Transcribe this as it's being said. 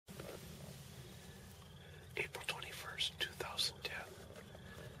Outdoors 2010.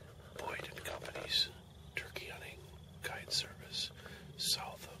 Boyd and Company's turkey hunting guide service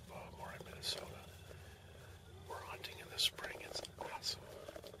south of Morin, Minnesota. We're hunting in the spring. It's awesome.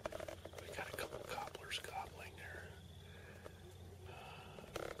 We got a couple gobblers gobbling there.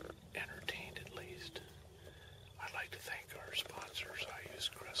 Entertained at least. I'd like to thank our sponsors. I use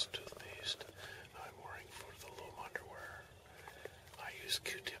Crest toothpaste. I'm wearing for the loom underwear. I use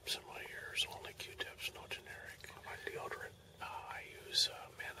Q-tips in my ears. Only Q-tips, no generic. My deodorant. I use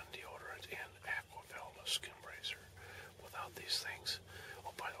Manon deodorant and Aquavelva skin razor. Without these things,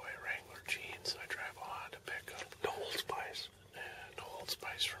 oh, by the way, Wrangler jeans. I drive on to pick up. No Old Spice. No Old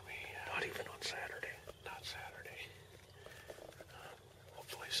Spice for me. Not even on Saturday. Not Saturday.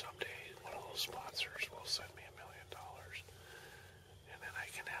 Hopefully someday one of those sponsors will send me a